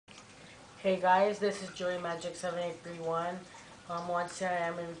Hey guys, this is Joey Magic 7831. Once again,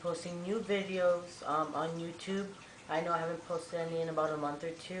 I'm going to be posting new videos on YouTube. I know I haven't posted any in about a month or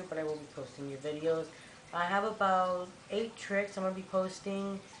two, but I will be posting new videos. I have about 8 tricks I'm going to be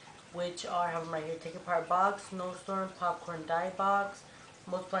posting, which are, I have them right here: take apart box, snowstorm, popcorn die box,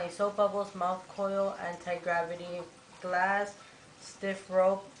 multiplying soap bubbles, mouth coil, anti-gravity glass, stiff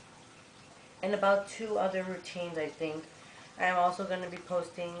rope, and about 2 other routines, I think. I'm also going to be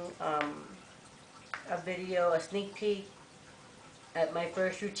posting a video, a sneak peek at my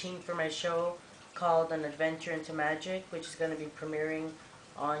first routine for my show called An Adventure into Magic, which is going to be premiering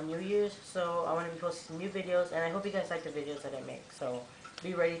on New Year's. So I want to be posting some new videos, and I hope you guys like the videos that I make. So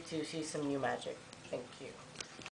be ready to see some new magic. Thank you.